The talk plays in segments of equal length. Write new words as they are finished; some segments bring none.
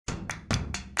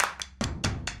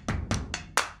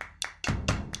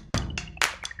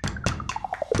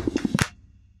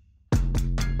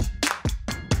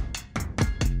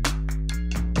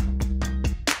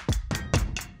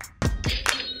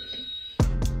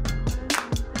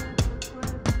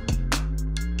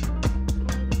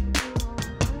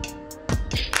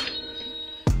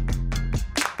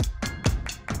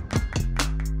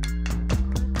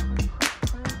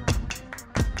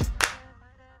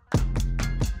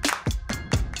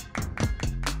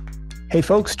Hey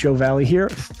folks, Joe Valley here.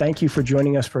 Thank you for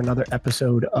joining us for another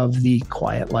episode of the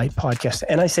Quiet Light Podcast.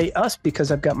 And I say us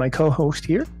because I've got my co-host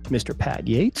here, Mr. Pat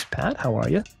Yates. Pat, how are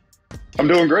you? I'm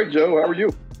doing great, Joe. How are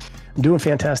you? I'm doing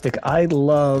fantastic. I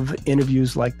love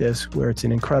interviews like this where it's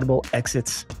an incredible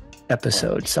exits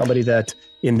episode. Somebody that,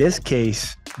 in this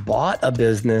case, bought a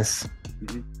business,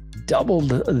 doubled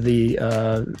the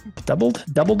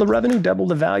revenue, doubled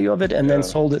the value of it, and then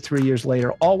sold it 3 years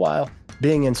later, all while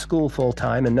being in school full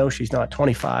time. And no, she's not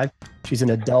 25. She's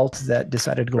an adult that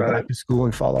decided to go back to school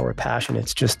and follow her passion.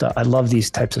 It's just, I love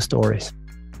these types of stories.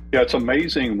 Yeah, it's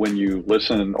amazing when you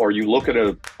listen or you look at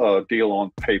a deal on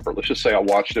paper. Let's just say I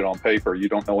watched it on paper. You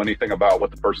don't know anything about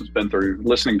what the person's been through.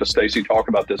 Listening to Stacey talk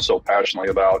about this so passionately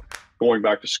about going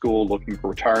back to school, looking for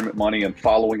retirement money and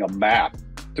following a map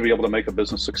to be able to make a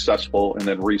business successful and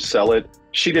then resell it.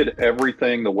 She did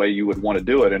everything the way you would want to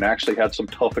do it and actually had some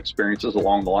tough experiences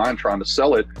along the line trying to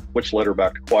sell it, which led her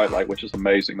back to Quiet Light, which is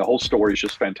amazing. The whole story is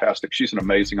just fantastic. She's an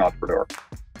amazing entrepreneur.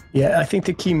 Yeah, I think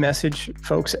the key message,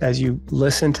 folks, as you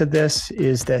listen to this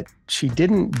is that she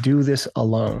didn't do this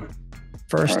alone.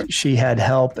 First, she had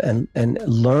help and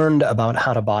learned about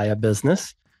how to buy a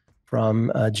business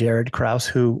from Jared Krause,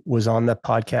 who was on the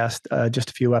podcast just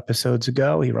a few episodes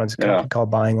ago. He runs a company called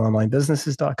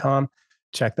buyingonlinebusinesses.com.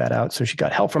 Check that out. So she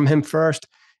got help from him first.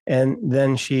 And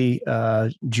then she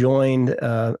joined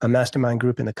a mastermind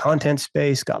group in the content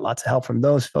space, got lots of help from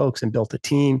those folks and built a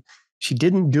team. She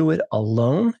didn't do it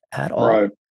alone at all,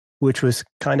 which was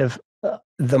kind of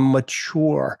the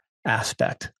mature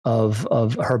aspect of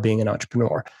her being an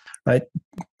entrepreneur. Right.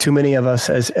 Too many of us,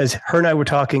 as her and I were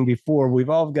talking before,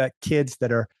 we've all got kids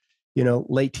that are,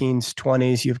 late teens,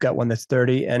 20s. You've got one that's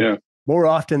 30. And more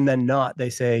often than not,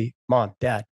 they say, Mom,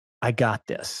 Dad, I got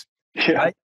this. Yeah.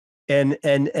 Right? And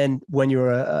when you're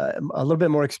a little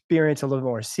bit more experienced, a little bit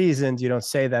more seasoned, you don't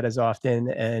say that as often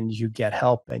and you get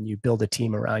help and you build a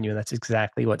team around you. And that's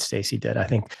exactly what Stacey did. I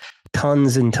think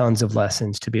tons and tons of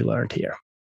lessons to be learned here.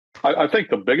 I think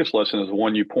the biggest lesson is the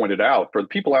one you pointed out. For the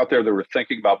people out there that were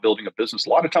thinking about building a business, a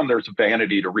lot of time there's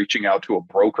vanity to reaching out to a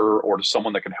broker or to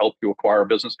someone that can help you acquire a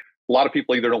business. A lot of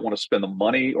people either don't want to spend the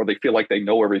money or they feel like they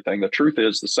know everything. The truth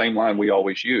is the same line we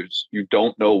always use. You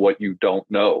don't know what you don't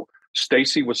know.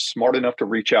 Stacey was smart enough to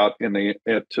reach out in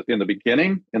the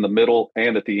beginning, in the middle,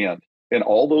 and at the end. And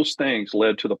all those things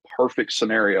led to the perfect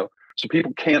scenario. So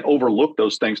people can't overlook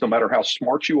those things no matter how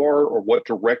smart you are or what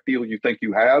direct deal you think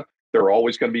you have. There are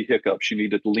always going to be hiccups. You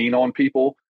need to lean on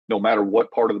people no matter what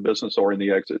part of the business or in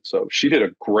the exit. So she did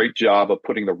a great job of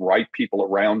putting the right people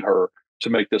around her to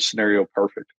make this scenario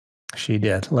perfect. She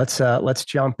did. Let's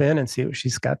jump in and see what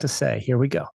she's got to say. Here we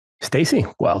go. Stacey,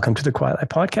 welcome to the Quiet Light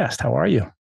Podcast. How are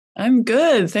you? I'm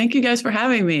good. Thank you guys for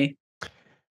having me.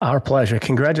 Our pleasure.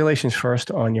 Congratulations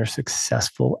first on your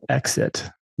successful exit.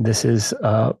 This is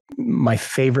my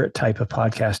favorite type of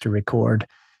podcast to record.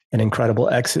 An incredible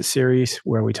exit series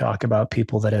where we talk about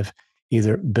people that have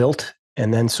either built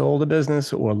and then sold a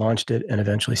business or launched it and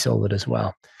eventually sold it as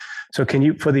well. So can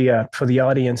you, for the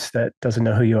audience that doesn't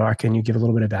know who you are, can you give a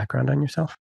little bit of background on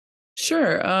yourself?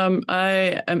 Sure.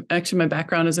 I am actually, my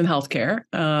background is in healthcare,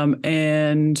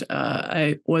 and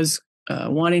I was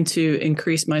wanting to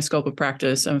increase my scope of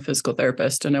practice. I'm a physical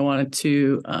therapist, and I wanted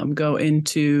to go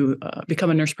into become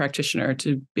a nurse practitioner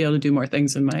to be able to do more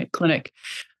things in my clinic.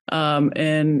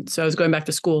 And so I was going back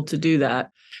to school to do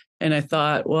that. And I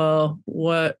thought, well,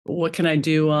 what can I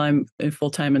do while I'm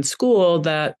full-time in school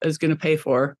that is going to pay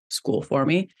for school for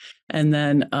me? And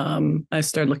then I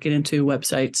started looking into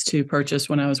websites to purchase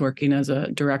when I was working as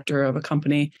a director of a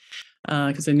company,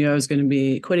 because I knew I was going to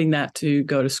be quitting that to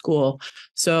go to school.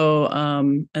 So,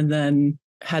 and then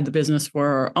had the business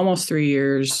for almost 3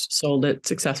 years, sold it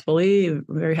successfully,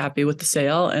 very happy with the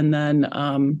sale. And then,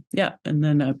 I'm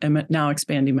now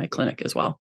expanding my clinic as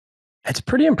well. It's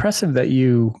pretty impressive that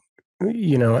you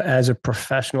as a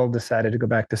professional decided to go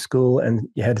back to school and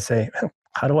you had to say,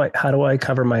 how do I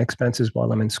cover my expenses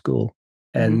while I'm in school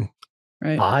and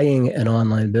buying an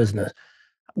online business?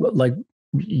 Like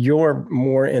you're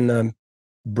more in the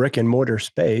brick and mortar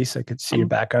space. I could see your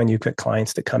background. You've got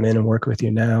clients that come in and work with you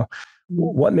now.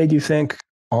 What made you think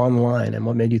online and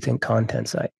what made you think content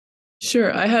site?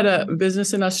 Sure. I had a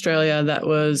business in Australia that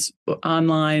was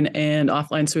online and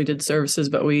offline. So we did services,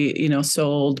 but we,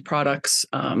 sold products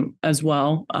as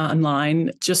well online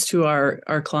just to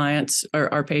our clients,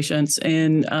 our patients.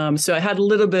 And so I had a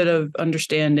little bit of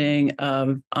understanding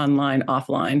of online,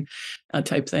 offline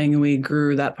type thing. And we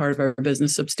grew that part of our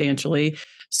business substantially.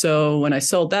 So when I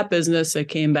sold that business, I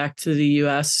came back to the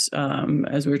U.S.,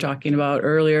 as we were talking about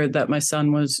earlier, that my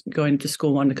son was going to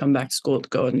school, wanted to come back to school to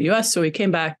go in the U.S. So we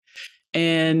came back.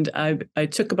 And I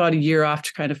took about a year off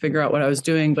to kind of figure out what I was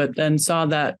doing, but then saw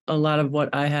that a lot of what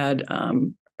I had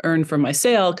earned from my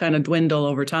sale kind of dwindle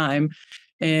over time.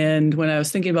 And when I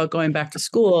was thinking about going back to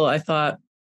school, I thought,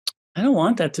 I don't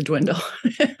want that to dwindle,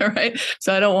 right?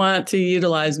 So I don't want to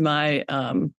utilize my,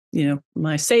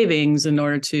 my savings in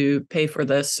order to pay for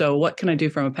this. So what can I do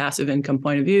from a passive income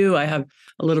point of view? I have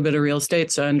a little bit of real estate,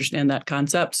 so I understand that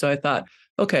concept. So I thought,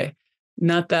 okay,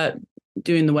 not that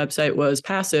doing the website was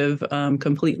passive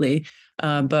completely,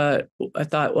 but I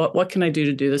thought, what can I do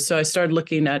to do this? So I started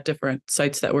looking at different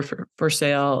sites that were for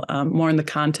sale, more in the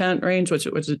content range, which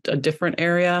was a different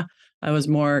area. I was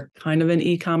more kind of in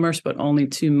e-commerce, but only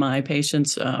to my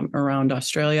patients around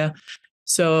Australia.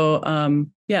 So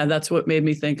that's what made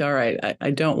me think, all right,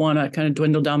 I don't want to kind of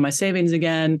dwindle down my savings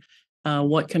again.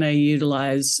 What can I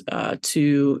utilize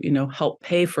to, help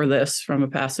pay for this from a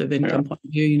passive income point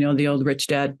of view, the old rich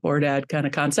dad, poor dad kind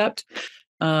of concept.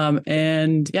 That's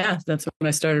when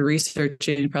I started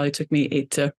researching. It probably took me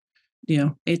 8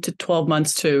 to 12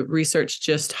 months to research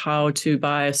just how to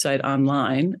buy a site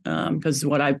online. Because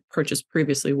what I purchased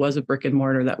previously was a brick and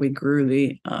mortar that we grew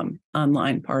the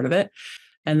online part of it.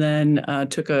 And then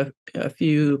took a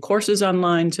few courses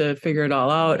online to figure it all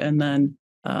out. And then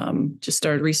just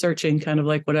started researching kind of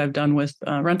like what I've done with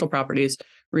rental properties,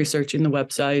 researching the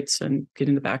websites and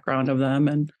getting the background of them.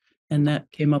 And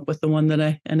that came up with the one that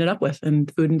I ended up with in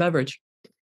food and beverage.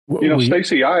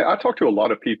 Stacey, I talk to a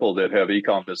lot of people that have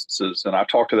e-com businesses, and I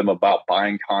talk to them about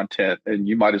buying content, and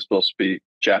you might as well speak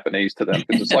Japanese to them,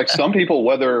 because it's like some people,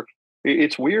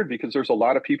 it's weird because there's a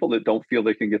lot of people that don't feel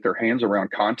they can get their hands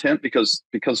around content because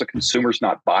the consumer's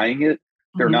not buying it.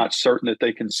 They're not certain that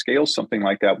they can scale something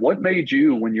like that. What made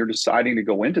you, when you're deciding to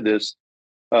go into this,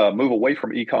 move away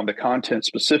from e-com to content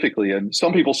specifically? And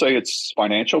some people say it's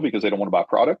financial because they don't want to buy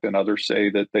product, and others say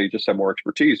that they just have more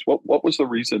expertise. What was the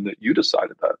reason that you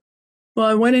decided that? Well,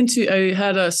 I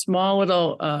had a small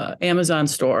little Amazon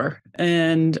store,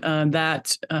 and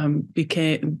that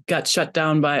got shut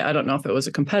down by, I don't know if it was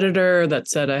a competitor that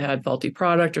said I had faulty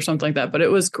product or something like that, but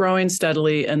it was growing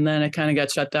steadily. And then it kind of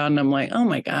got shut down. And I'm like, oh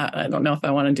my God, I don't know if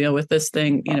I want to deal with this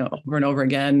thing, over and over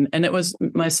again. And it was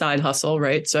my side hustle,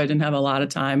 right? So I didn't have a lot of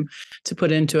time to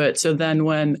put into it. So then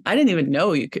when I didn't even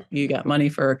know you got money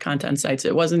for content sites,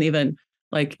 it wasn't even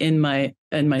like in my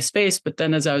space. But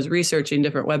then as I was researching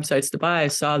different websites to buy, I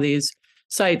saw these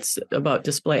sites about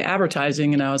display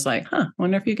advertising, and I was like, I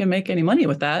wonder if you can make any money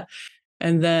with that.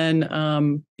 And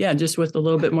then, just with a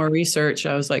little bit more research,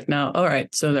 I was like, now, all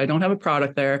right, so I don't have a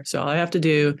product there. So all I have to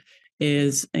do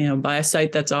is, buy a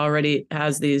site that's already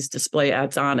has these display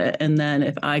ads on it. And then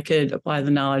if I could apply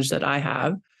the knowledge that I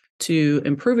have to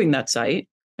improving that site,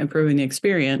 improving the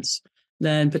experience,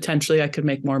 then potentially I could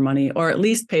make more money, or at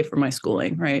least pay for my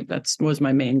schooling, right? That was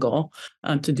my main goal,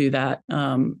 to do that.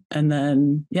 And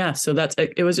then, so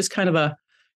it was just kind of I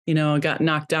got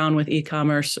knocked down with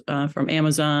e-commerce from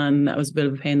Amazon. That was a bit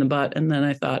of a pain in the butt. And then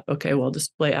I thought, okay, well,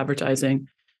 display advertising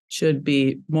should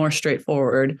be more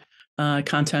straightforward,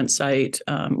 content site,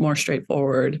 more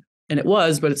straightforward. And it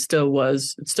was, but it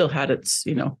still had its,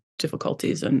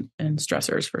 difficulties and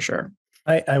stressors for sure.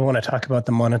 I want to talk about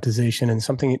the monetization and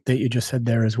something that you just said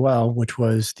there as well, which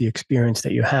was the experience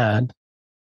that you had,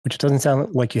 which doesn't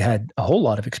sound like you had a whole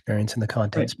lot of experience in the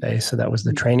content space. So that was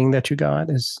the training that you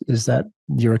got. Is that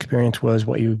your experience was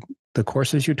the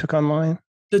courses you took online?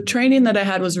 The training that I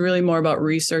had was really more about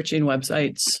researching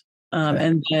websites.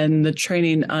 And then the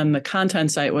training on the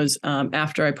content site was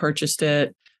after I purchased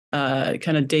it,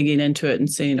 kind of digging into it and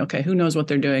seeing, okay, who knows what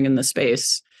they're doing in the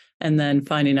space? And then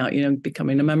finding out,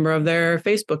 becoming a member of their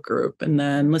Facebook group, and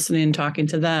then listening and talking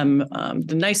to them.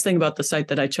 The nice thing about the site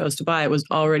that I chose to buy, it was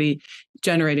already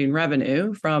generating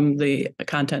revenue from the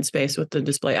content space with the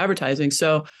display advertising.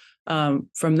 So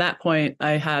from that point,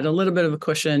 I had a little bit of a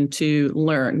cushion to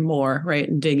learn more, right,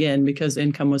 and dig in because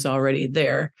income was already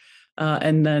there.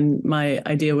 And then my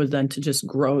idea was then to just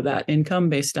grow that income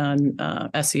based on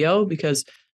SEO, because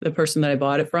the person that I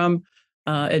bought it from,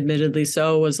 admittedly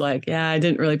so, was like, I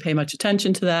didn't really pay much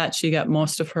attention to that. She got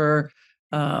most of her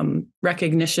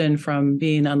recognition from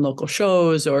being on local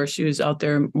shows, or she was out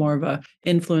there more of a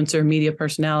influencer media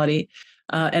personality.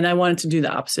 And I wanted to do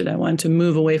the opposite. I wanted to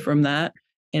move away from that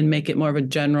and make it more of a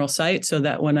general site, so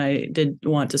that when I did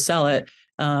want to sell it,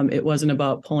 it wasn't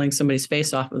about pulling somebody's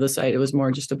face off of the site. It was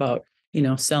more just about,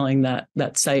 selling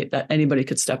that site that anybody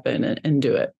could step in and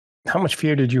do it. How much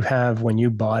fear did you have when you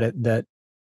bought it that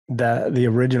the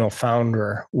original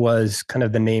founder was kind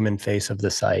of the name and face of the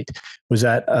site? Was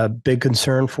that a big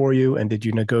concern for you? And did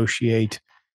you negotiate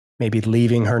maybe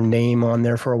leaving her name on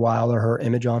there for a while or her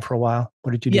image on for a while?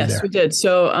 What did you do there? Yes, we did.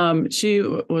 So she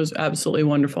was absolutely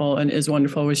wonderful and is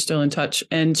wonderful. We're still in touch.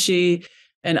 And she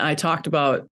and I talked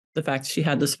about the fact that she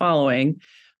had this following.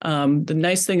 The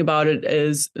nice thing about it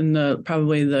is in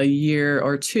probably the year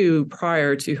or two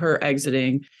prior to her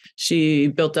exiting, she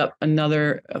built up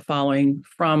another following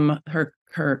from her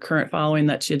current following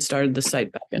that she had started the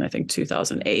site back in, I think,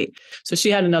 2008. So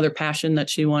she had another passion that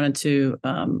she wanted to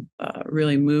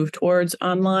really move towards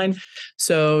online.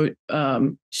 So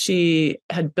she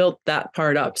had built that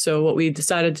part up. So what we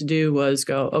decided to do was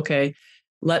go, okay,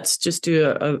 let's just do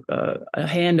a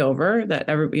handover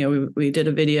that we did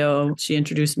a video. She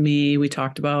introduced me. We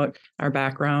talked about our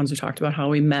backgrounds. We talked about how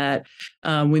we met.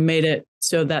 We made it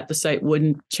so that the site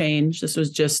wouldn't change. This was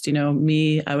just,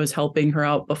 me. I was helping her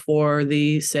out before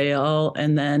the sale.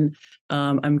 And then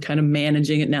I'm kind of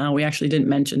managing it now. We actually didn't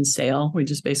mention sale. We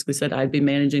just basically said I'd be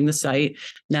managing the site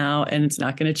now and it's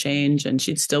not going to change. And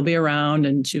she'd still be around.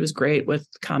 And she was great with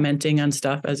commenting on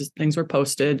stuff as things were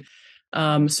posted.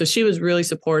 So she was really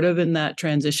supportive in that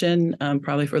transition,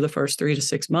 probably for the first 3 to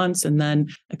 6 months, and then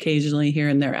occasionally here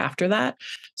and there after that.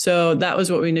 So that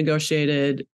was what we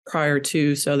negotiated prior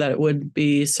to, so that it would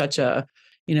be such a,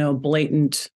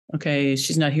 blatant, okay,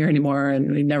 she's not here anymore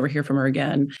and we never hear from her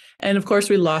again. And of course,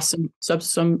 we lost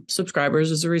some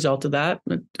subscribers as a result of that.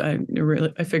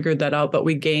 I figured that out, but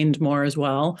we gained more as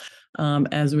well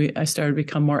as I started to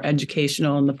become more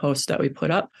educational in the posts that we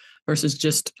put up, versus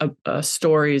just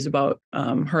stories about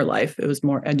her life. It was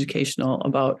more educational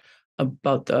about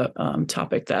the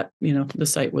topic that the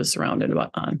site was surrounded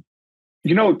on.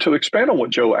 To expand on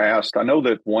what Joe asked, I know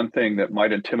that one thing that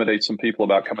might intimidate some people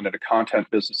about coming into content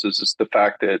businesses is the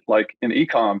fact that, like in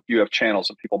e-com, you have channels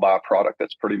and people buy a product.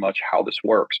 That's pretty much how this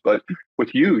works. But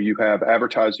with you have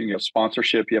advertising, you have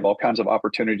sponsorship, you have all kinds of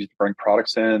opportunities to bring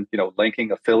products in,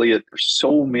 linking, affiliate. There's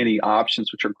so many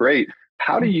options, which are great.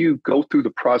 How do you go through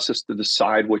the process to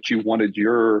decide what you wanted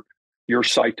your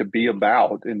site to be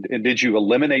about? And did you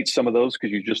eliminate some of those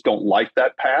because you just don't like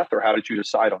that path, or how did you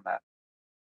decide on that?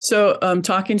 So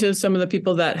talking to some of the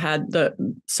people that had the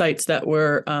sites that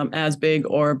were as big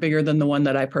or bigger than the one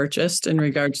that I purchased in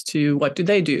regards to what do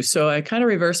they do. So I kind of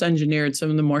reverse engineered some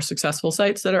of the more successful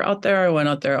sites that are out there. I went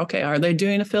out there, okay, are they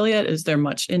doing affiliate? Is there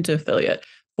much into affiliate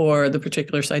for the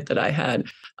particular site that I had?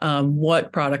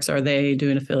 What products are they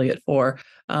doing affiliate for?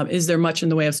 Is there much in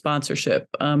the way of sponsorship?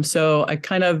 So I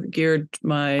kind of geared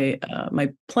my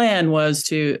plan was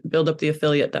to build up the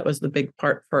affiliate. That was the big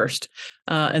part first.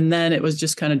 And then it was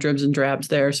just kind of dribs and drabs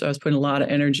there. So I was putting a lot of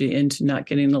energy into not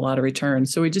getting a lot of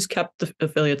returns. So we just kept the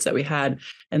affiliates that we had.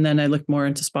 And then I looked more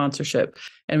into sponsorship.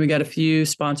 And we got a few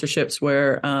sponsorships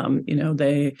where,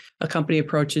 a company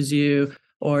approaches you,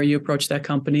 or you approach that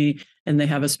company and they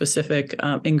have a specific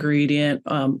ingredient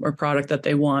or product that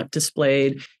they want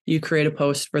displayed. You create a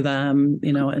post for them,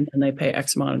 and they pay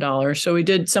X amount of dollars. So we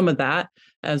did some of that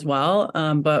as well.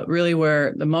 But really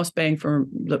where the most bang for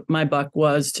my buck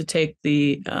was to take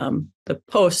the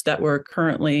posts that were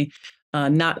currently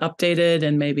not updated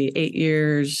in maybe 8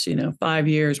 years, 5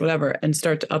 years, whatever, and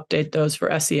start to update those for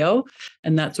SEO.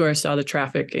 And that's where I saw the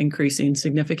traffic increasing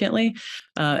significantly.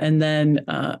 And then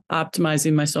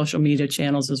optimizing my social media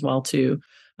channels as well too.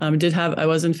 I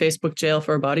was in Facebook jail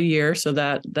for about a year, so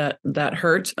that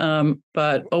hurt.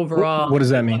 But overall, what does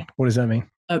that mean? What does that mean?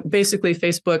 Basically,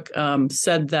 Facebook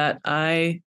said that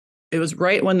it was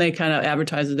right when they kind of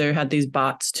advertised that they had these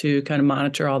bots to kind of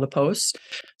monitor all the posts.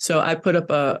 So I put up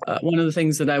one of the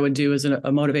things that I would do is a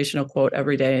motivational quote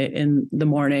every day in the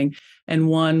morning. And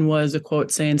one was a quote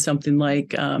saying something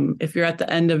like, if you're at the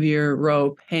end of your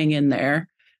rope, hang in there.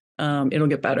 It'll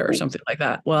get better, or something like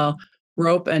that. Well,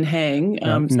 rope and hang.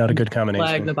 Not a good combination.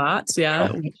 Flag the bots.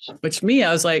 Yeah. Which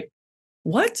I was like,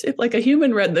 what? If like a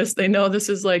human read this, they know this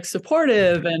is like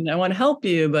supportive and I want to help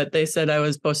you. But they said I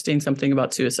was posting something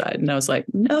about suicide. And I was like,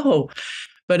 no.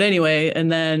 But anyway,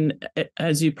 and then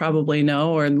as you probably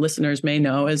know, or listeners may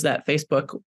know, is that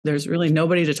Facebook, there's really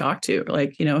nobody to talk to.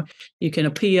 Like, you can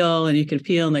appeal and they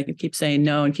can keep saying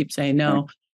no and keep saying no.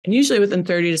 And usually within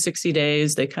 30 to 60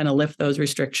 days, they kind of lift those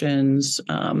restrictions.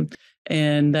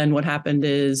 And then what happened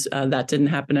is that didn't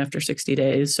happen after 60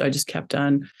 days. So I just kept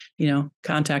on,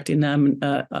 contacting them.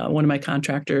 One of my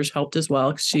contractors helped as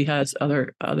well, because she has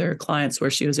other clients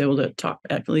where she was able to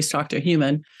at least talk to a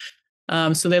human.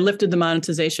 So they lifted the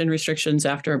monetization restrictions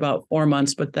after about 4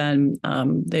 months, but then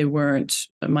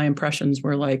my impressions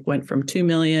went from 2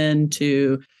 million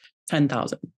to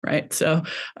 10,000, right? So,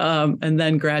 and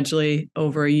then gradually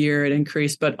over a year it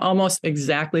increased, but almost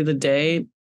exactly the day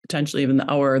potentially even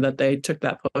the hour that they took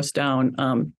that post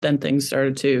down, then things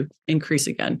started to increase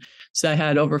again. So I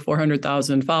had over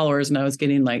 400,000 followers and I was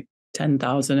getting like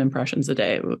 10,000 impressions a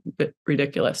day, a bit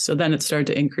ridiculous. So then it started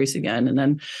to increase again. And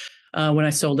then when I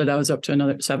sold it, I was up to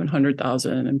another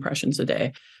 700,000 impressions a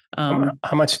day. How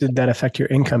much did that affect your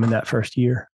income in that first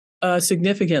year?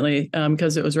 Significantly,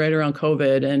 because it was right around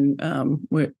COVID, and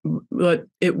but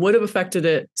it would have affected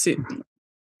it. See,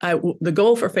 the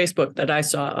goal for Facebook that I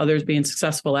saw others being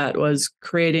successful at was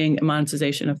creating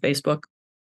monetization of Facebook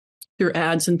through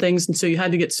ads and things. And so you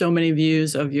had to get so many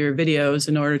views of your videos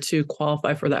in order to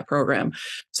qualify for that program.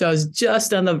 So I was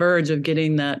just on the verge of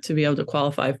getting that to be able to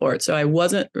qualify for it. So I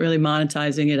wasn't really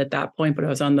monetizing it at that point, but I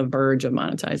was on the verge of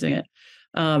monetizing it.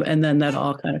 And then that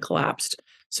all kind of collapsed.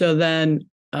 So then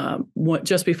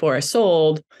just before I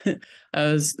sold, I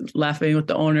was laughing with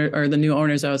the owner or the new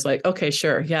owners. I was like, okay,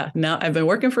 sure. Yeah. Now I've been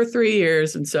working for 3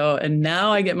 years. And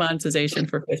now I get monetization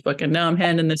for Facebook, and now I'm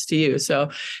handing this to you.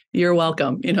 So you're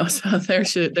welcome. So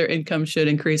their income should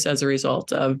increase as a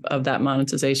result of that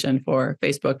monetization for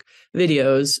Facebook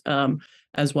videos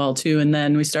as well too. And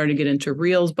then we started to get into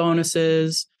Reels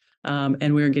bonuses,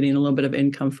 and we were getting a little bit of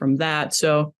income from that.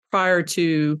 So prior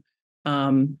to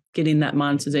getting that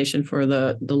monetization for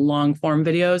the long form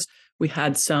videos, we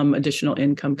had some additional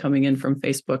income coming in from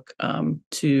Facebook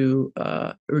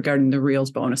regarding the Reels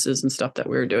bonuses and stuff that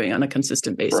we were doing on a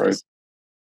consistent basis. Right.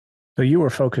 So you were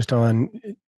focused on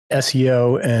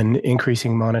SEO and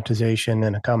increasing monetization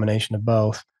and a combination of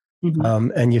both. Mm-hmm.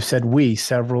 And you've said we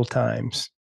several times.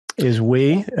 Is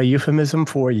we a euphemism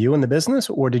for you in the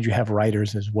business, or did you have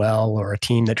writers as well, or a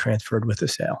team that transferred with the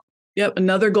sale? Yep.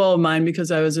 Another goal of mine,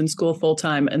 because I was in school full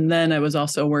time. And then I was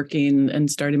also working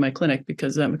and starting my clinic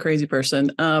because I'm a crazy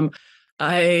person.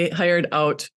 I hired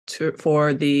out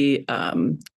for the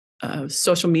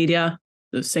social media.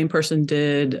 The same person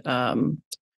did,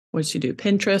 what did she do?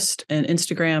 Pinterest and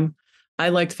Instagram. I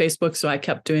liked Facebook, so I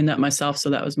kept doing that myself. So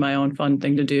that was my own fun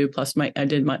thing to do. Plus I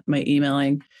did my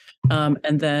emailing.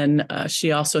 And then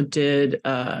she also did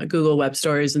Google Web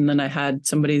Stories. And then I had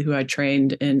somebody who I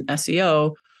trained in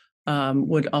SEO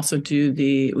would also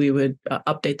we would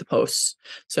update the posts.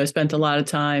 So I spent a lot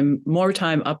of more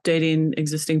time updating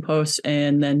existing posts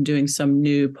and then doing some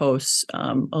new posts,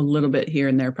 a little bit here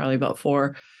and there, probably about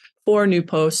four new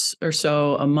posts or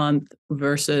so a month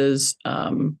versus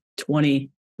 20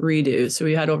 redos. So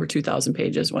we had over 2,000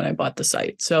 pages when I bought the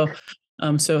site. So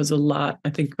it was a lot.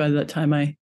 I think by the time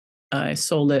I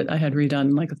sold it, I had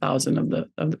redone like 1,000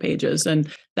 of the pages, and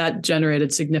that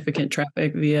generated significant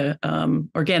traffic via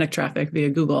organic traffic via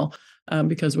Google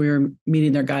because we were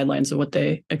meeting their guidelines of what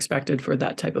they expected for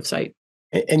that type of site.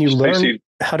 And you learned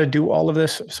how to do all of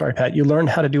this. Sorry, Pat. You learned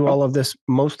how to do all of this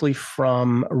mostly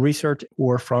from research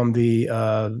or from the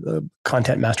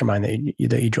content mastermind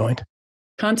that you joined.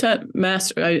 Content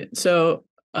master. So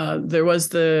there was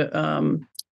the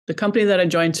company that I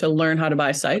joined to learn how to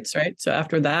buy sites, right? So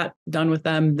after that, done with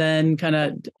them, then kind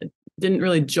of didn't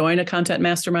really join a content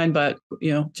mastermind, but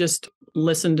just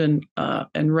listened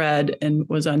and read and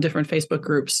was on different Facebook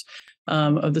groups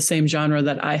of the same genre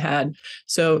that I had.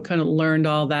 So kind of learned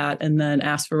all that, and then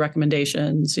asked for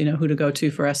recommendations, who to go to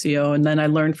for SEO. And then I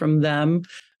learned from them.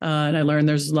 And I learned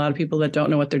there's a lot of people that don't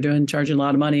know what they're doing, charging a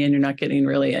lot of money, and you're not getting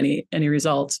really any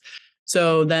results.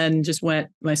 So then just went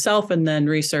myself and then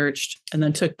researched and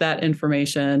then took that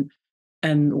information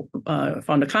and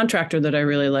found a contractor that I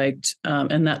really liked.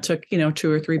 And that took,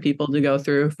 2 or 3 people to go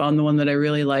through, found the one that I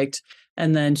really liked.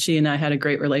 And then she and I had a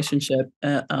great relationship.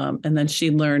 And then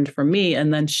she learned from me,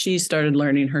 and then she started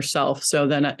learning herself. So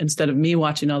then instead of me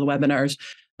watching all the webinars,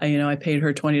 I paid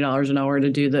her $20 an hour to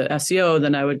do the SEO.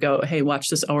 Then I would go, hey, watch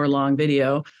this hour-long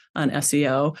video on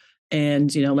SEO.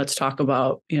 And, let's talk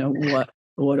about,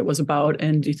 what it was about,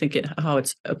 and do you think how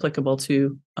it's applicable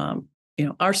to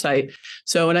our site.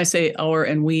 So when I say our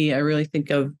and we, I really think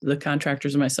of the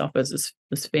contractors and myself as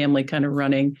this family kind of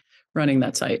running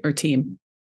that site or team.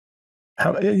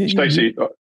 Stacey,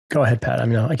 go ahead, Pat.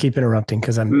 I keep interrupting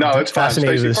because I'm it's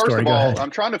fascinated with the story. First of all,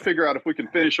 I'm trying to figure out if we can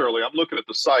finish early. I'm looking at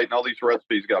the site, and all these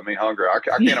recipes got me hungry. I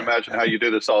can't imagine how you do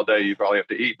this all day. You probably have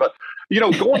to eat. But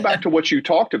going back to what you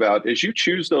talked about, as you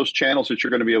choose those channels that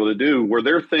you're going to be able to do, were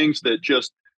there things that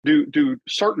just do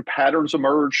certain patterns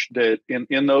emerge that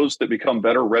in those that become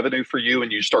better revenue for you,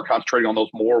 and you start concentrating on those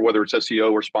more, whether it's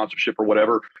SEO or sponsorship or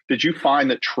whatever? Did you find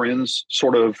that trends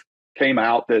sort of came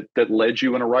out that led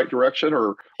you in a right direction,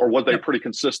 or was they pretty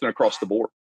consistent across the board?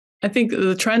 I think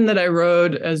the trend that I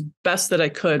rode as best that I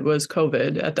could was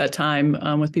COVID at that time,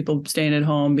 with people staying at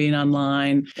home, being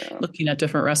online, looking at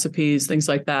different recipes, things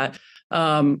like that.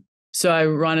 So I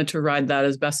wanted to ride that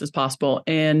as best as possible.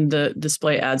 And the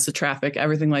display ads, the traffic,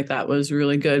 everything like that was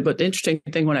really good. But the interesting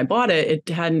thing, when I bought it, it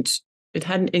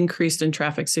hadn't increased in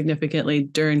traffic significantly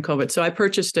during COVID. So I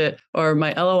purchased it, or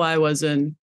my LOI was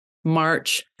in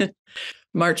March of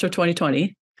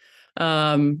 2020.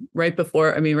 Right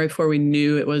before we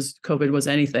knew COVID was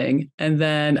anything. And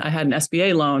then I had an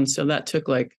SBA loan. So that took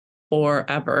like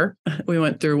forever. We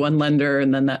went through one lender,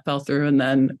 and then that fell through, and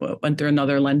then went through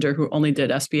another lender who only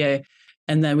did SBA.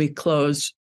 And then we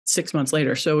closed 6 months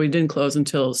later. So we didn't close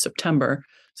until September.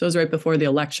 So it was right before the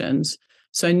elections.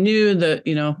 So I knew that,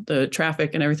 the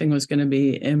traffic and everything was going to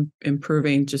be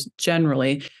improving just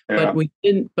generally, but we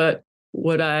didn't. But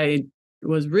what I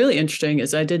was really interesting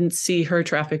is I didn't see her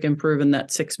traffic improve in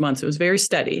that 6 months. It was very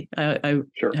steady. I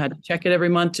had to check it every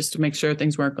month just to make sure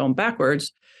things weren't going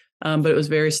backwards. But it was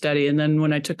very steady. And then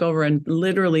when I took over and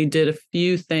literally did a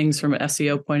few things from an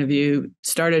SEO point of view,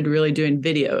 started really doing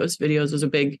videos. Videos was a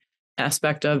big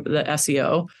aspect of the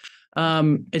SEO.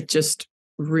 It just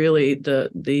really,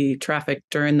 the traffic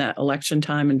during that election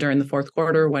time and during the fourth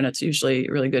quarter, when it's usually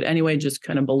really good anyway, just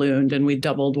kind of ballooned, and we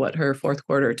doubled what her fourth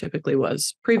quarter typically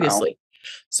was previously. Wow.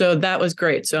 So that was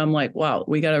great. So I'm like, wow,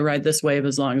 we got to ride this wave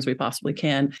as long as we possibly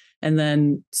can. And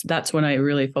then that's when I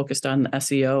really focused on the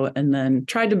SEO, and then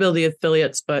tried to build the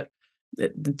affiliates, but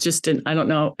it just didn't, I don't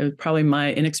know, it was probably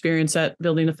my inexperience at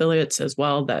building affiliates as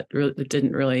well that it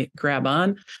didn't really grab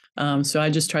on. So I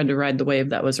just tried to ride the wave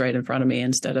that was right in front of me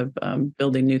instead of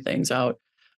building new things out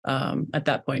at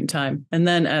that point in time. And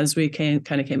then as we came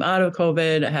out of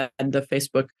COVID, I had the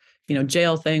Facebook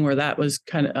jail thing where that was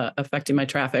kind of affecting my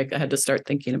traffic. I had to start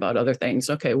thinking about other things.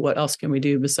 Okay, what else can we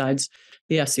do besides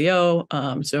the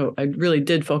SEO? So I really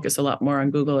did focus a lot more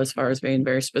on Google as far as being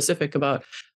very specific about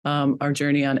our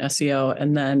journey on SEO,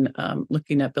 and then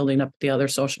looking at building up the other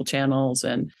social channels,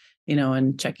 and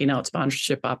and checking out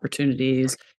sponsorship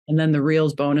opportunities. And then the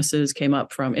Reels bonuses came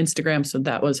up from Instagram. So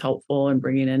that was helpful in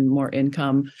bringing in more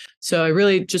income. So I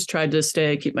really just tried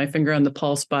to keep my finger on the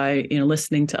pulse by,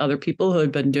 listening to other people who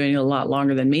had been doing it a lot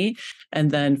longer than me,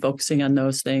 and then focusing on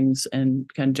those things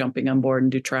and kind of jumping on board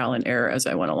and do trial and error as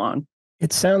I went along.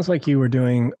 It sounds like you were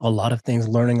doing a lot of things,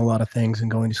 learning a lot of things,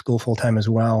 and going to school full time as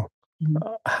well.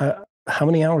 Mm-hmm. How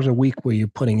many hours a week were you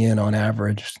putting in on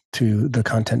average to the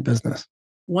content business?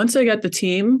 Once I got the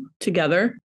team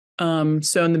together,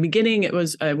 so in the beginning,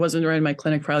 I wasn't running my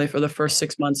clinic probably for the first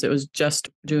 6 months. It was just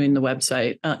doing the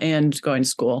website and going to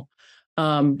school.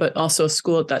 But also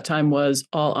school at that time was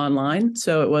all online.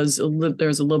 So there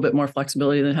was a little bit more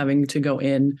flexibility than having to go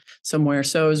in somewhere.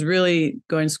 So I was really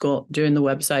going to school, doing the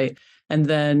website. And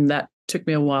then that took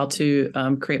me a while to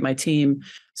create my team.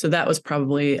 So that was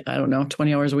probably,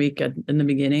 20 hours a week in the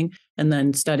beginning, and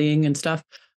then studying and stuff.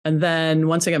 And then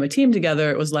once I got my team together,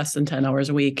 it was less than 10 hours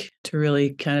a week to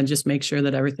really kind of just make sure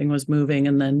that everything was moving,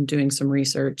 and then doing some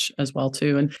research as well,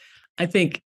 too. And I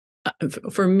think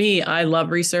for me, I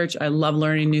love research. I love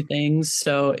learning new things.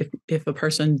 So if a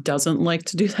person doesn't like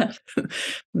to do that,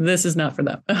 this is not for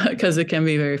them, because it can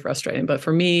be very frustrating. But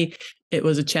for me, it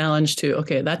was a challenge to,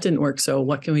 okay, that didn't work. So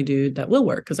what can we do that will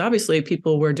work? Because obviously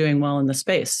people were doing well in the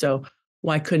space. So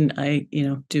why couldn't I,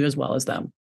 do as well as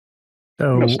them?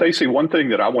 So, Stacey, one thing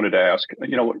that I wanted to ask,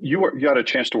 you had a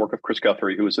chance to work with Chris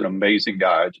Guthrie, who is an amazing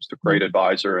guy, just a great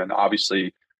advisor, and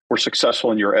obviously were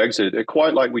successful in your exit.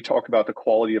 Quite like we talk about the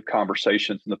quality of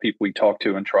conversations and the people we talk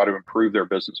to and try to improve their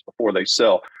business before they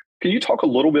sell. Can you talk a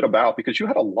little bit about, because you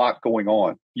had a lot going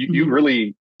on, you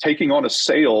really taking on a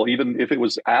sale, even if it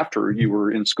was after you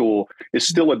were in school, is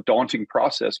still a daunting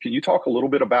process. Can you talk a little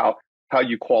bit about how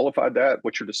you qualified that,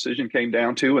 what your decision came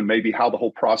down to, and maybe how the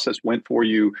whole process went for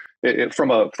you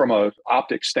from a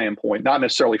optics standpoint, not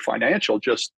necessarily financial,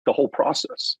 just the whole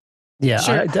process? Yeah,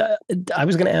 sure. I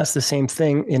was going to ask the same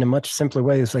thing in a much simpler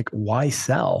way. It's like, why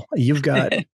sell? You've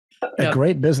got a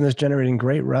great business generating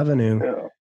great revenue,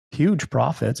 huge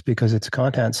profits because it's a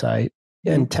content site,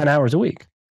 and 10 hours a week.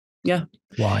 Yeah.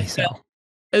 Why sell?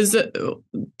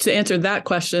 To answer that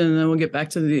question, and then we'll get back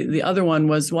to the other one,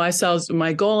 was why sell.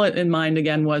 My goal in mind,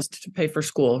 again, was to pay for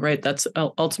school, right? That's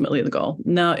ultimately the goal.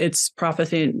 Now it's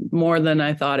profiting more than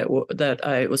I thought that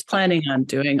I was planning on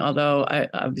doing, although I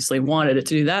obviously wanted it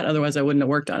to do that. Otherwise, I wouldn't have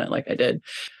worked on it like I did.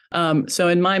 So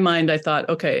in my mind, I thought,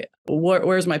 okay,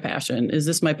 where's my passion? Is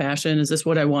this my passion? Is this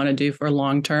what I want to do for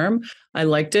long term? I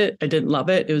liked it. I didn't love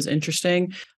it. It was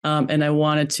interesting. And I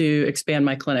wanted to expand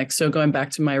my clinic. So going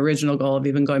back to my original goal of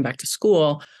even going back to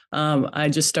school, I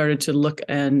just started to look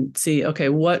and see, okay,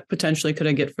 what potentially could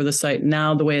I get for the site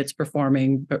now, the way it's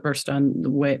performing versus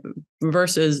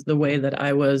the way that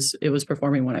it was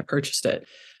performing when I purchased it.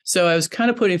 So I was kind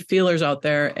of putting feelers out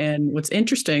there. And what's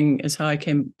interesting is how I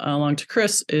came along to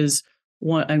Chris is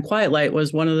and Quiet Light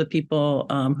was one of the people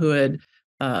who had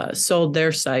sold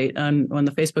their site on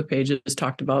the Facebook pages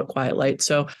talked about Quiet Light.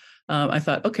 So I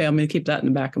thought, okay, I'm going to keep that in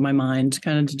the back of my mind,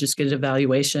 kind of to just get an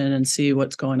evaluation and see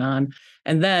what's going on.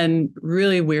 And then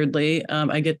really weirdly,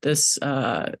 I get this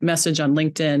message on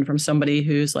LinkedIn from somebody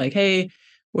who's like, hey,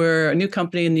 we're a new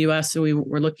company in the US and we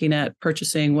were looking at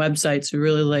purchasing websites. We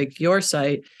really like your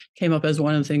site. Came up as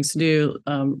one of the things to do.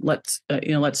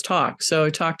 Let's talk. So I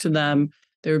talked to them.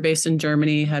 They were based in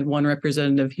Germany, had one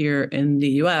representative here in the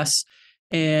US,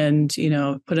 and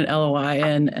put an LOI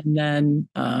in, and then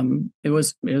it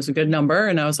was a good number,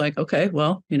 and I was like, okay,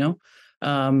 well,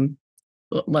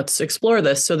 let's explore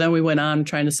this. So then we went on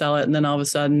trying to sell it, and then all of a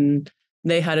sudden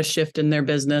they had a shift in their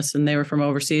business, and they were from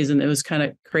overseas, and it was kind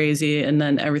of crazy, and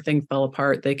then everything fell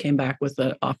apart. They came back with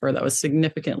an offer that was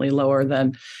significantly lower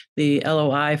than the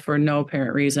LOI for no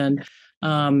apparent reason.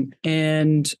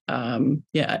 It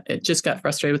just got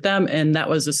frustrated with them. And that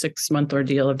was a 6-month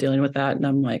ordeal of dealing with that. And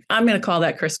I'm like, I'm going to call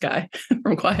that Chris guy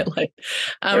from Quiet Light.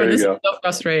 This is so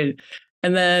frustrated.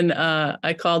 And then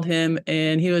I called him,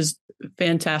 and he was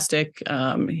fantastic.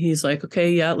 He's like,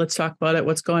 okay, yeah, let's talk about it.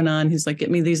 What's going on? He's like, get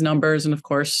me these numbers. And of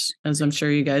course, as I'm sure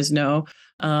you guys know,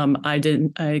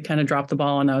 I kind of dropped the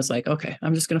ball, and I was like, okay,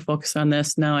 I'm just going to focus on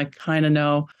this. Now I kind of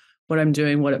know what I'm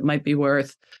doing, what it might be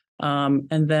worth. And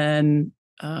then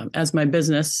as my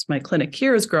clinic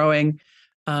here is growing,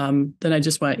 then I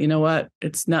just went, you know what?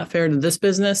 It's not fair to this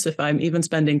business. If I'm even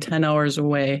spending 10 hours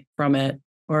away from it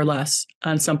or less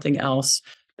on something else,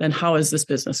 then how is this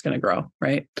business going to grow?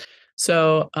 Right.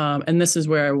 So, and this is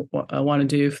where I want to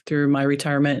do through my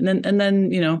retirement. And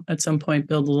then, at some point,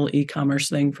 build a little e-commerce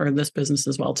thing for this business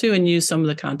as well, too, and use some of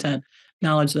the content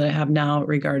knowledge that I have now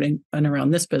regarding and around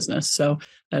this business. So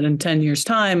that in 10 years'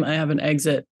 time, I have an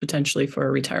exit potentially for a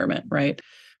retirement, right?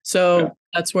 So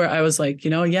that's where I was like,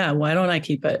 why don't I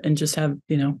keep it and just have,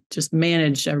 just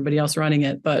manage everybody else running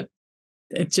it? But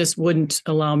it just wouldn't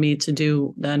allow me to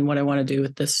do then what I want to do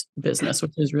with this business,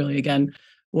 which is really, again,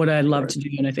 what I'd love to do.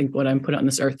 And I think what I'm put on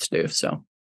this earth to do. So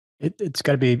it's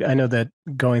got to be, I know that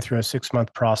going through a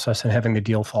 6-month process and having the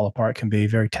deal fall apart can be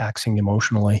very taxing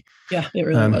emotionally. Yeah, it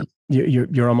really was.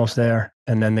 You're almost there,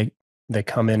 and then they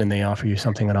come in and they offer you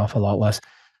something an awful lot less.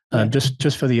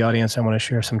 Just for the audience, I want to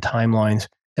share some timelines.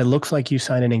 It looks like you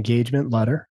signed an engagement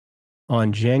letter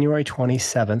on January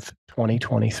 27th,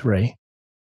 2023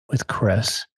 with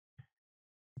Chris.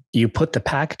 You put the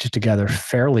package together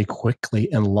fairly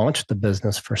quickly and launched the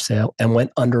business for sale and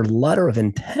went under letter of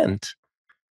intent.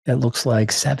 It looks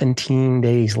like 17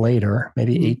 days later,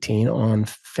 maybe 18, on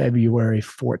February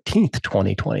 14th,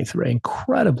 2023.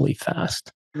 Incredibly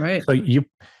fast. Right. So you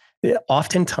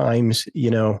oftentimes,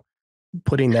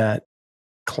 putting that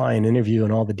client interview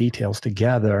and all the details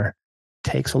together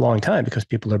takes a long time because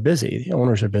people are busy. The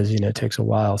owners are busy, and it takes a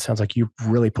while. It sounds like you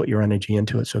really put your energy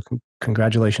into it. So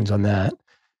congratulations on that.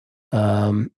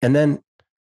 And then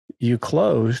you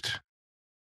closed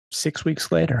 6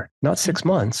 weeks later, not 6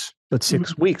 months, but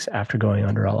 6 weeks after going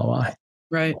under LOI.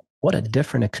 Right. What a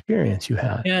different experience you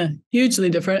had. Yeah, hugely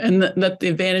different. And that the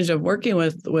advantage of working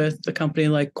with the company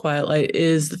like Quiet Light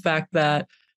is the fact that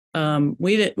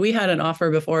we had an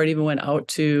offer before it even went out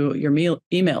to your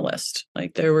email list.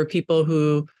 Like there were people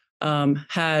who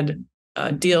had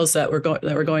deals that were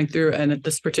going through, and at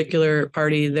this particular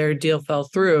party, their deal fell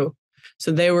through.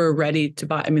 So they were ready to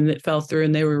buy. I mean, it fell through,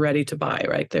 and they were ready to buy.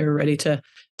 Right, they were ready to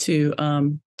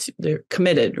they're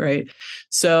committed. Right,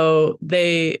 so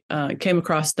they came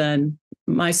across then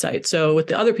my site. So with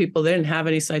the other people, they didn't have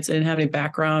any sites. They didn't have any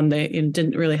background. They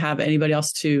didn't really have anybody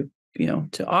else to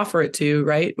offer it to,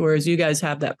 right? Whereas you guys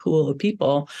have that pool of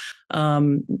people,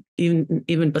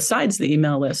 even besides the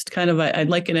email list. Kind of, I'd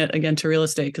liken it again to real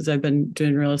estate, because I've been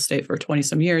doing real estate for 20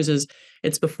 some years.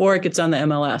 It's before it gets on the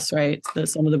MLS, right?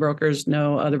 Some of the brokers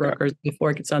know other brokers before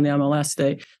it gets on the MLS.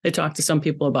 They talk to some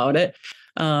people about it.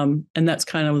 And that's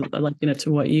kind of liking it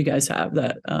to what you guys have,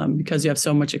 that because you have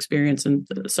so much experience and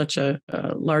such a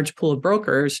large pool of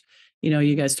brokers,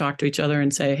 you guys talk to each other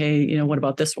and say, hey, what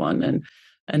about this one?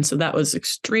 And so that was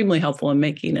extremely helpful in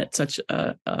making it such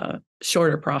a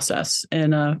shorter process,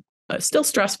 and still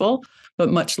stressful,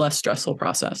 but much less stressful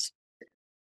process.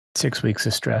 6 weeks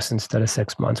of stress instead of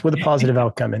 6 months, with a positive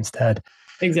outcome instead.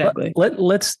 Exactly.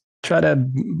 Let's try to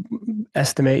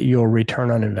estimate your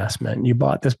return on investment. You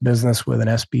bought this business with an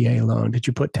SBA loan. Did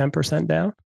you put 10%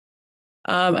 down?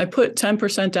 I put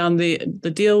 10% down. The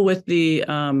deal with the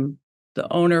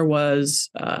owner was,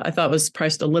 I thought was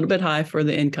priced a little bit high for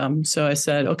the income. So I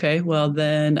said, okay, well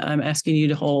then I'm asking you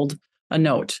to hold a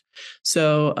note.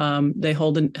 So they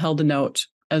held a note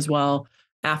as well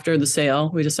after the sale.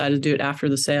 We decided to do it after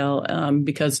the sale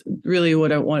because really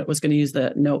what I was going to use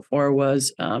that note for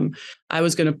was I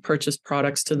was going to purchase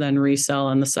products to then resell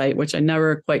on the site, which I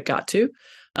never quite got to.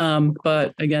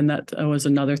 But again, that was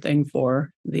another thing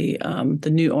for the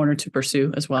new owner to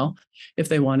pursue as well, if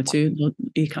they wanted to, the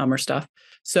e-commerce stuff.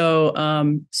 So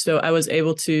I was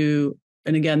able to,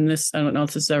 and again, I don't know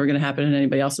if this is ever going to happen in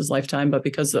anybody else's lifetime, but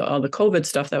because of all the COVID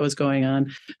stuff that was going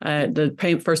on,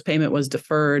 the first payment was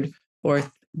deferred for, I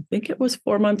think it was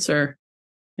 4 months, or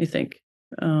I think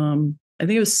it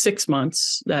was 6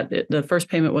 months that the first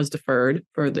payment was deferred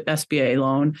for the SBA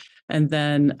loan. And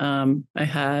then I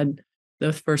had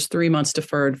the first 3 months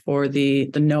deferred for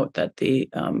the note that the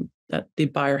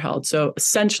buyer held. So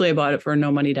essentially I bought it for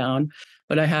no money down,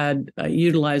 but I had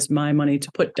utilized my money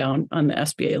to put down on the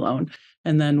SBA loan.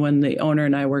 And then when the owner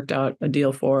and I worked out a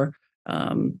deal for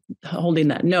holding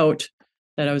that note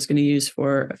that I was going to use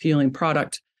for a fueling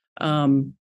product,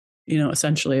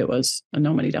 essentially it was a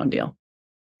no money down deal.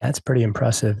 That's pretty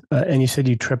impressive. And you said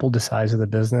you tripled the size of the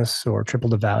business or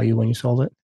tripled the value when you sold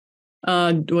it?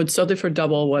 Sold it for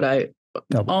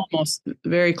almost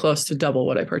very close to double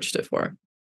what I purchased it for.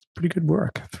 Pretty good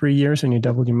work. 3 years and you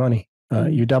doubled your money.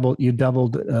 You doubled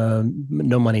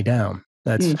no money down.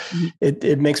 That's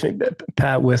it makes me,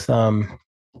 Pat, with oh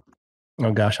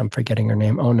gosh, I'm forgetting her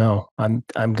name. Oh no, I'm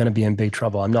going to be in big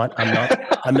trouble. I'm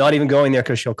not even going there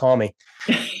because she'll call me.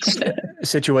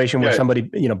 Situation where somebody,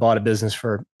 bought a business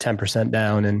for 10%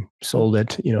 down and sold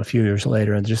it, a few years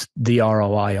later, and just the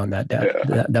ROI on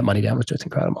that money down was just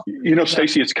incredible.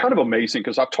 Stacey, it's kind of amazing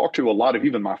because I've talked to a lot of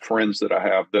even my friends that I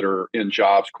have that are in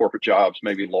jobs, corporate jobs,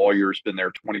 maybe lawyers, been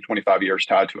there 20, 25 years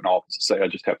tied to an office, and say, I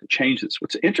just have to change this.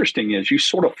 What's interesting is you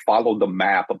sort of follow the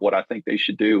map of what I think they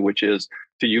should do, which is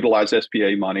to utilize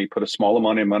SBA money, put a small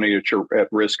amount of money at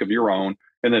risk of your own,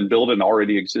 and then build an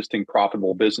already existing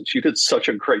profitable business. You did such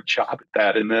a great job at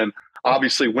that. And then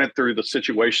obviously went through the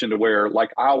situation to where, like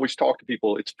I always talk to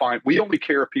people, it's fine. We only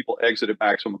care if people exit at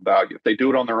maximum value. If they do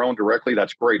it on their own directly,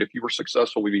 that's great. If you were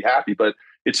successful, we'd be happy. But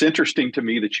it's interesting to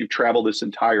me that you traveled this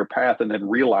entire path and then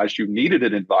realized you needed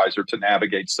an advisor to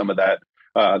navigate some of that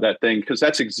thing. Because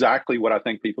that's exactly what I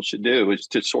think people should do, is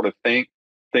to sort of think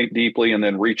deeply and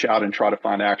then reach out and try to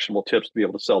find actionable tips to be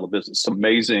able to sell the business. It's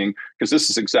amazing because this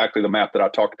is exactly the map that I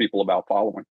talk to people about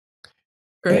following.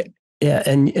 Great. Yeah.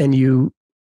 And you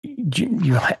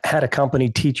had a company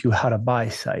teach you how to buy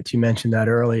sites. You mentioned that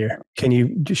earlier. Can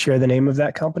you just share the name of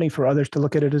that company for others to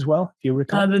look at it as well? If you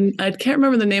recall? I can't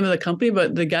remember the name of the company,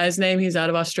 but the guy's name, he's out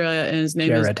of Australia, and his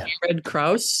name is Jared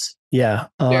Krause. Yeah.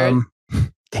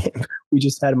 We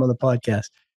just had him on the podcast.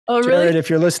 Oh, really? Jared, if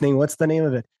you're listening, what's the name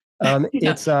of it?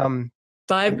 It's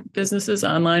 5 businesses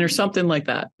online or something like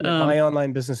that.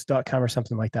 myonlinebusiness.com or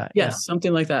something like that. Yes,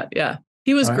 something like that. Yeah.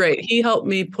 He was great. He helped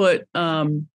me put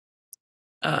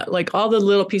like all the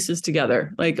little pieces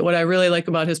together. Like what I really like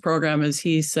about his program is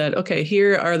he said, okay,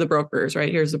 here are the brokers,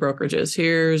 right? Here's the brokerages.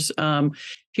 Here's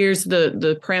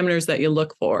the parameters that you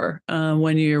look for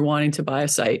when you're wanting to buy a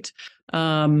site.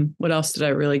 What else did I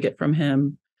really get from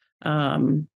him?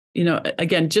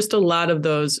 Again, just a lot of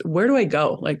those, where do I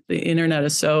go? Like the internet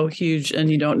is so huge and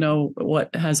you don't know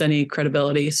what has any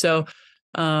credibility. So,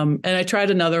 and I tried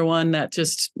another one that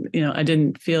just, I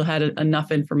didn't feel had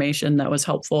enough information that was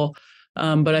helpful.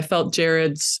 But I felt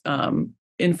Jared's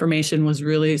information was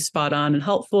really spot on and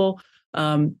helpful.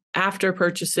 After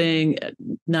purchasing,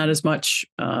 not as much,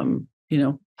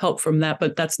 help from that,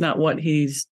 but that's not what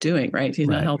he's doing, right? He's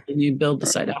not helping you build the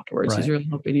site afterwards. He's really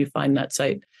helping you find that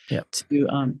site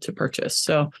to purchase.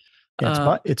 So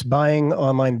it's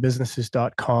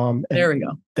buyingonlinebusinesses.com. There we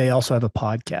go. They also have a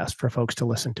podcast for folks to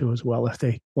listen to as well if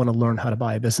they want to learn how to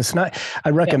buy a business. And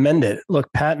I recommend it.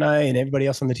 Look, Pat and I and everybody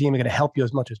else on the team are going to help you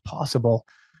as much as possible.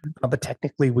 But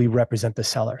technically, we represent the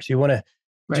seller. So you want to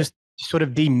just sort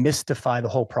of demystify the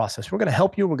whole process. We're going to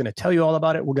help you. We're going to tell you all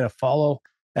about it. We're going to follow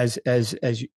as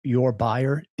your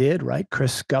buyer did, right?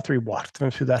 Chris Guthrie walked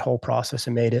them through that whole process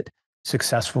and made it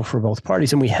successful for both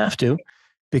parties. And we have to,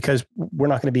 because we're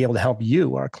not going to be able to help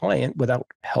you, our client, without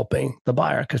helping the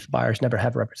buyer, because buyers never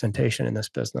have representation in this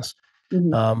business.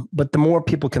 Mm-hmm. But the more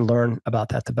people can learn about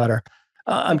that, the better.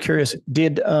 I'm curious,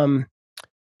 did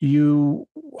you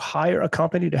hire a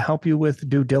company to help you with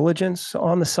due diligence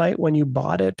on the site when you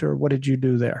bought it, or what did you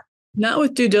do there? Not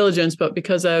with due diligence, but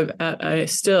because I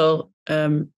still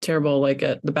am terrible, like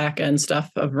at the back end stuff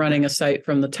of running a site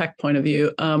from the tech point of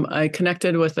view. I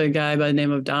connected with a guy by the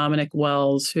name of Dominic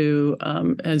Wells, who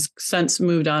has since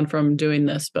moved on from doing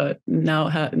this, but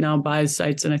now buys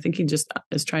sites, and I think he just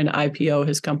is trying to IPO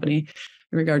his company.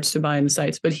 in regards to buying the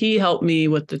sites. But he helped me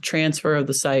with the transfer of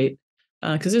the site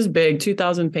because it's big,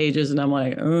 2,000 pages. And I'm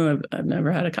like, oh, I've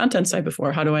never had a content site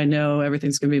before. How do I know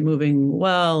everything's going to be moving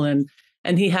well? And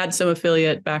he had some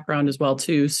affiliate background as well,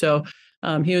 too. So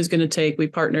we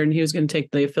partnered, and he was going to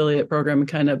take the affiliate program and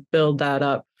kind of build that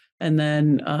up. And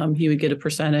then he would get a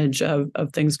percentage of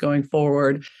things going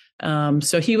forward.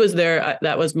 So he was there.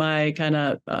 That was my kind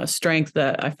of strength,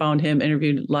 that I found him,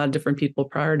 interviewed a lot of different people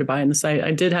prior to buying the site.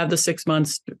 I did have the 6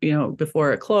 months,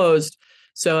 before it closed.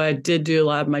 So I did do a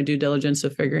lot of my due diligence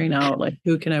of figuring out, like,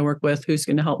 who can I work with? Who's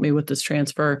going to help me with this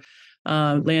transfer?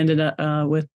 Landed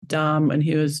with Dom, and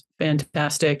he was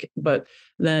fantastic. But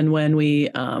then when we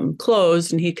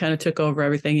closed and he kind of took over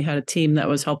everything, he had a team that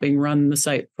was helping run the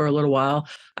site for a little while.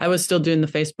 I was still doing the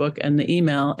Facebook and the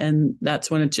email, and that's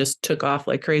when it just took off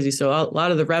like crazy. So a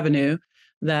lot of the revenue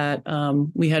that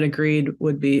we had agreed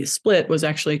would be split was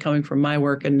actually coming from my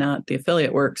work and not the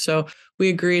affiliate work. So we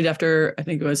agreed after, I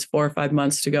think it was 4 or 5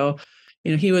 months to go.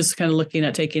 He was kind of looking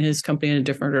at taking his company in a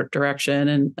different direction.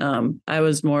 And I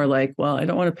was more like, well, I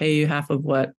don't want to pay you half of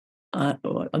what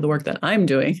the work that I'm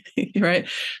doing. Right.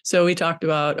 So we talked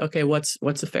about, okay, what's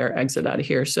a fair exit out of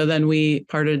here? So then we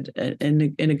parted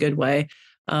in a good way.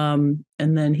 And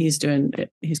then he's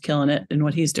killing it in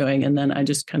what he's doing. And then I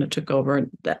just kind of took over. And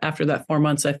after that 4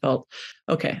 months, I felt,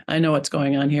 okay, I know what's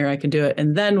going on here. I can do it.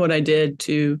 And then what I did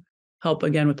to help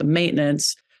again with the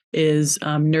maintenance is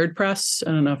NerdPress.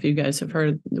 I don't know if you guys have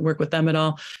work with them at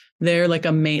all. They're like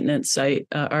a maintenance site,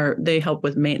 or they help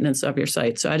with maintenance of your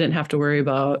site. So I didn't have to worry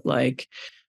about like,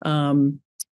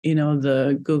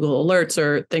 the Google alerts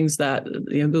or things that,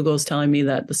 Google is telling me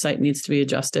that the site needs to be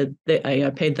adjusted.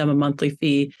 I paid them a monthly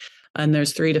fee, and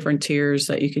there's 3 different tiers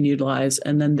that you can utilize.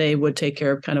 And then they would take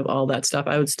care of kind of all that stuff.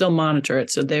 I would still monitor it.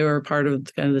 So they were part of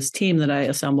kind of this team that I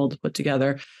assembled, put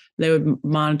together. They would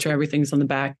monitor anything on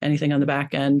the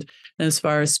back end. And as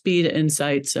far as speed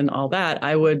insights and all that,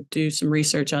 I would do some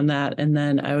research on that. And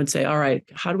then I would say, all right,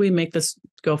 how do we make this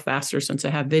go faster since I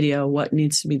have video? What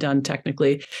needs to be done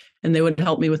technically? And they would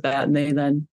help me with that. And they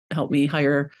then help me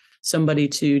hire somebody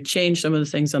to change some of the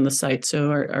things on the site. So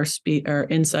our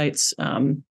insights,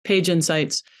 page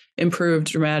insights improved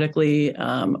dramatically.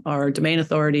 Our domain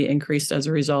authority increased as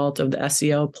a result of the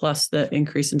SEO plus the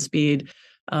increase in speed.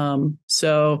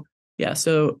 So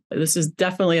this is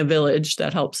definitely a village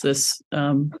that helps this,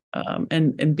 and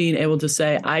being able to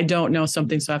say, I don't know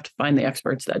something, so I have to find the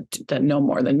experts that know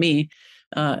more than me.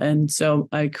 And so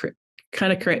I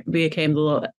became the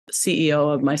little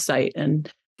CEO of my site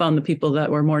and found the people that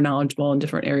were more knowledgeable in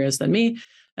different areas than me,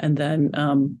 and then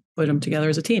put them together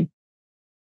as a team.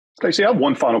 Stacey, I have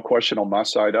one final question on my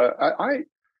side.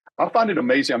 I find it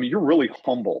amazing. I mean, you're really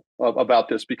humble about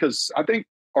this, because I think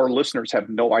our listeners have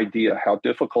no idea how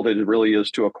difficult it really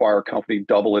is to acquire a company,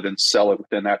 double it, and sell it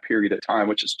within that period of time,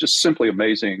 which is just simply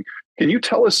amazing. Can you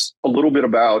tell us a little bit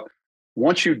about,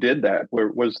 once you did that,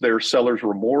 was there seller's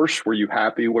remorse? Were you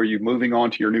happy? Were you moving on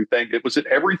to your new thing? Was it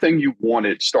everything you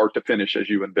wanted, start to finish, as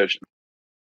you envisioned?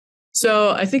 So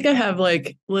I think I have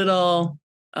like little,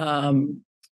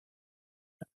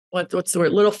 what's the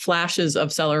word? Little flashes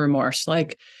of seller remorse.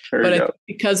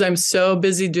 Because I'm so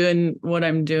busy doing what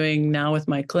I'm doing now with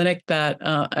my clinic that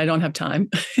I don't have time,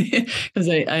 because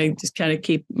I just kind of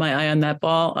keep my eye on that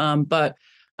ball. But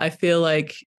I feel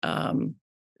like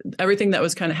everything that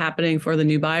was kind of happening for the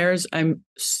new buyers, I'm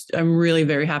really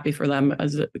very happy for them.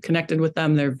 As connected with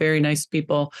them, they're very nice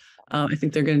people. I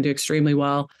think they're going to do extremely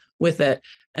well with it.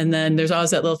 And then there's always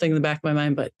that little thing in the back of my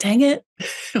mind, but dang it,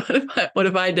 what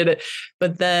if I did it?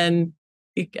 But then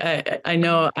I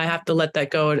know I have to let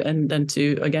that go, and then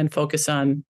to, again, focus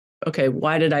on, okay,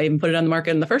 why did I even put it on the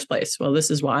market in the first place? Well,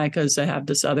 this is why, because I have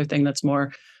this other thing that's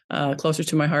more closer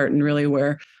to my heart, and really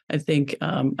where I think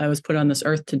I was put on this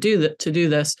earth to do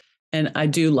this. And I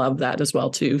do love that as well,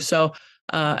 too. So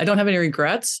I don't have any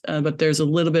regrets, but there's a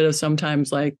little bit of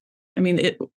sometimes like,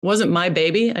 it wasn't my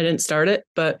baby. I didn't start it,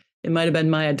 but it might have been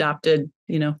my adopted,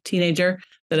 teenager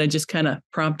that I just kind of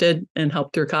prompted and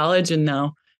helped through college. And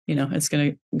now, it's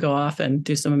going to go off and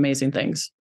do some amazing things.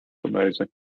 Amazing.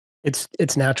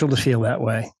 It's natural to feel that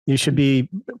way. You should be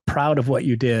proud of what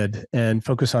you did and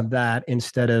focus on that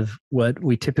instead of what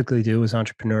we typically do as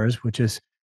entrepreneurs, which is,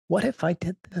 what if I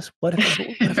did this? What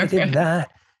if I did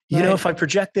that? If I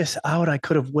project this out, I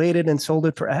could have waited and sold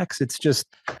it for X. It's just,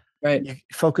 right. You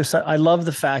focus. I love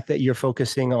the fact that you're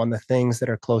focusing on the things that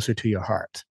are closer to your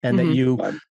heart, and that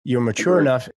you're mature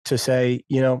enough to say,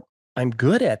 I'm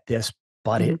good at this,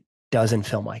 but it doesn't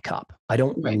fill my cup. I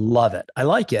don't love it. I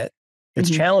like it. It's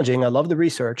challenging. I love the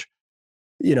research,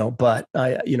 but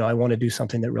I want to do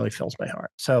something that really fills my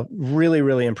heart. So really,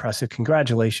 really impressive.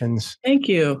 Congratulations. Thank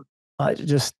you.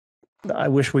 I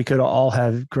wish we could all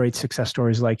have great success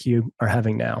stories like you are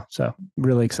having now. So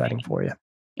really exciting for you.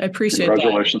 I appreciate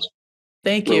Congratulations. That.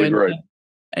 Thank really you. Great.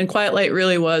 And Quiet Light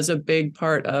really was a big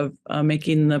part of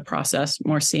making the process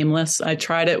more seamless. I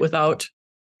tried it without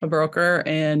a broker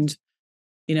and,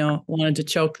 wanted to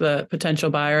choke the potential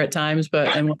buyer at times.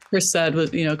 And what Chris said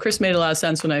was, Chris made a lot of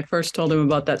sense when I first told him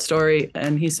about that story.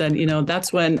 And he said,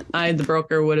 that's when I, the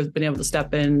broker, would have been able to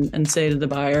step in and say to the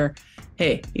buyer,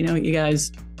 hey, you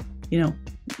guys,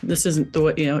 this isn't the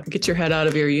way, get your head out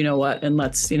of your, what, and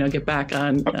let's, get back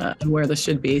on where this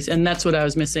should be. And that's what I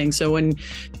was missing. So when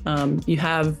you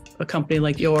have a company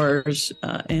like yours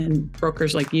and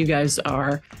brokers like you guys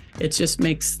are, it just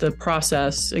makes the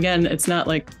process, again, it's not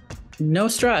like no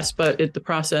stress, but the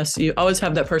process, you always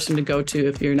have that person to go to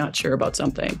if you're not sure about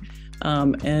something.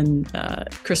 And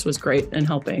Chris was great in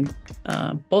helping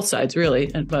both sides, really.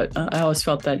 But I always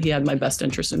felt that he had my best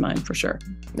interest in mind, for sure.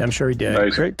 I'm sure he did.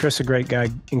 Nice. Chris, a great guy,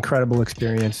 incredible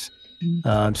experience.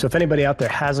 So if anybody out there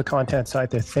has a content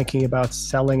site they're thinking about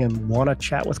selling and want to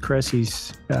chat with Chris,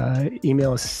 his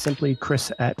email is simply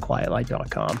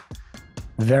chris@quietlight.com.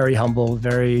 Very humble,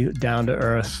 very down to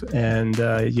earth. And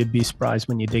you'd be surprised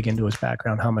when you dig into his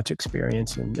background, how much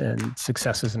experience and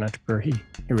success as an entrepreneur he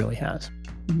really has.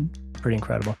 Pretty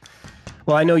incredible.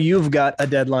 Well, I know you've got a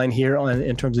deadline here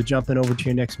in terms of jumping over to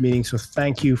your next meeting. So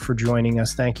thank you for joining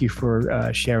us. Thank you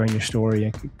for sharing your story.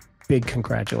 And big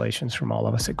congratulations from all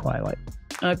of us at Quiet Light.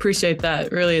 I appreciate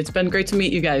that. Really, it's been great to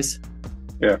meet you guys.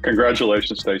 Yeah,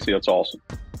 congratulations, Stacey. That's awesome.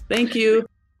 Thank you.